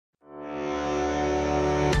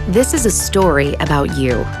This is a story about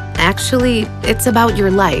you. Actually, it's about your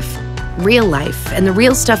life, real life, and the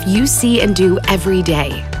real stuff you see and do every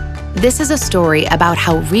day. This is a story about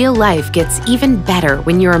how real life gets even better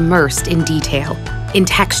when you're immersed in detail, in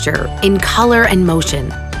texture, in color and motion.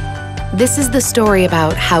 This is the story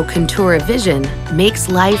about how CONTOURA Vision makes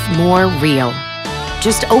life more real.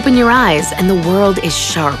 Just open your eyes and the world is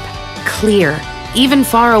sharp, clear, even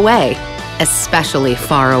far away, especially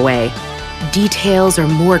far away. Details are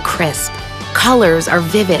more crisp, colors are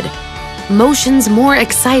vivid, motions more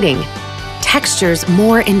exciting, textures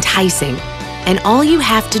more enticing, and all you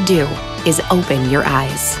have to do is open your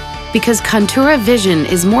eyes. Because CONTOURA Vision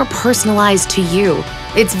is more personalized to you.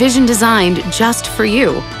 It's vision designed just for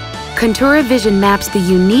you. CONTOURA Vision maps the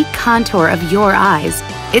unique contour of your eyes.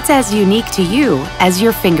 It's as unique to you as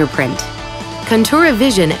your fingerprint. CONTOURA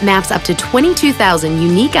Vision maps up to 22,000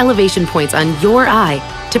 unique elevation points on your eye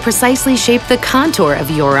to precisely shape the contour of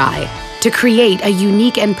your eye, to create a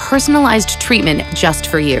unique and personalized treatment just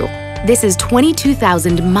for you. This is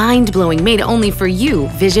 22,000 mind-blowing, made only for you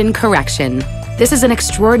vision correction. This is an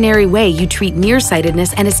extraordinary way you treat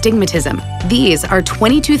nearsightedness and astigmatism. These are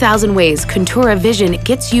 22,000 ways CONTOURA Vision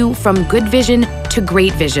gets you from good vision to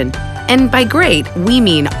great vision. And by great, we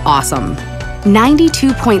mean awesome.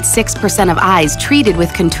 92.6% of eyes treated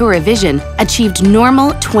with CONTOURA Vision achieved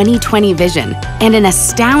normal 20/20 vision, and an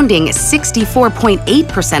astounding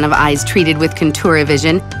 64.8% of eyes treated with CONTOURA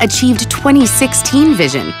Vision achieved 20/16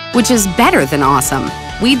 vision, which is better than awesome.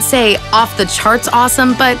 We'd say off the charts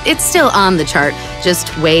awesome, but it's still on the chart,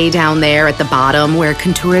 just way down there at the bottom where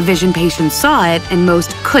CONTOURA Vision patients saw it and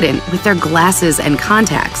most couldn't with their glasses and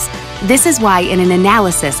contacts. This is why in an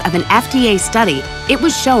analysis of an FDA study, it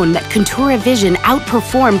was shown that CONTOURA Vision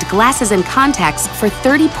outperformed glasses and contacts for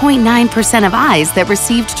 30.9% of eyes that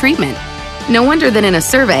received treatment. No wonder that in a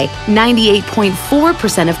survey,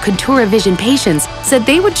 98.4% of CONTOURA Vision patients said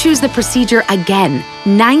they would choose the procedure again.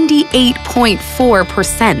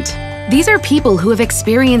 98.4%. These are people who have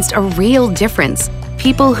experienced a real difference,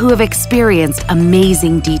 people who have experienced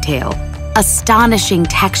amazing detail, astonishing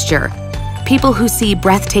texture, people who see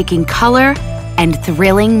breathtaking color and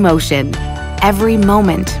thrilling motion every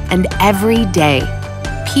moment and every day.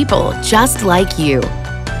 People just like you.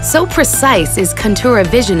 So precise is CONTOURA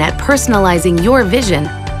Vision at personalizing your vision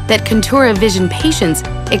that CONTOURA Vision patients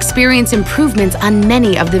experience improvements on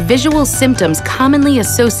many of the visual symptoms commonly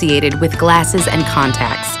associated with glasses and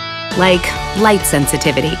contacts, like light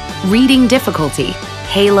sensitivity, reading difficulty,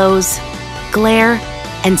 halos, glare,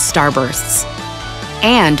 and starbursts.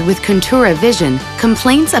 And with CONTOURA Vision,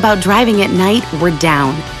 complaints about driving at night were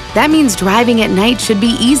down. That means driving at night should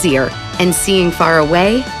be easier, and seeing far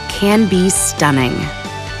away can be stunning.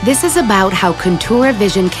 This is about how CONTOURA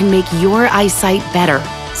Vision can make your eyesight better,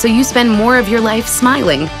 so you spend more of your life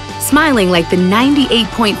smiling. Smiling like the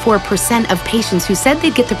 98.4% of patients who said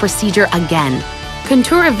they'd get the procedure again.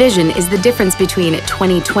 CONTOURA Vision is the difference between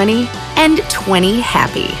 20/20 and 20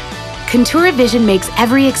 happy. CONTOURA Vision makes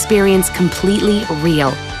every experience completely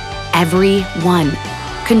real. Every one.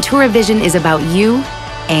 CONTOURA Vision is about you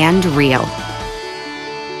and real.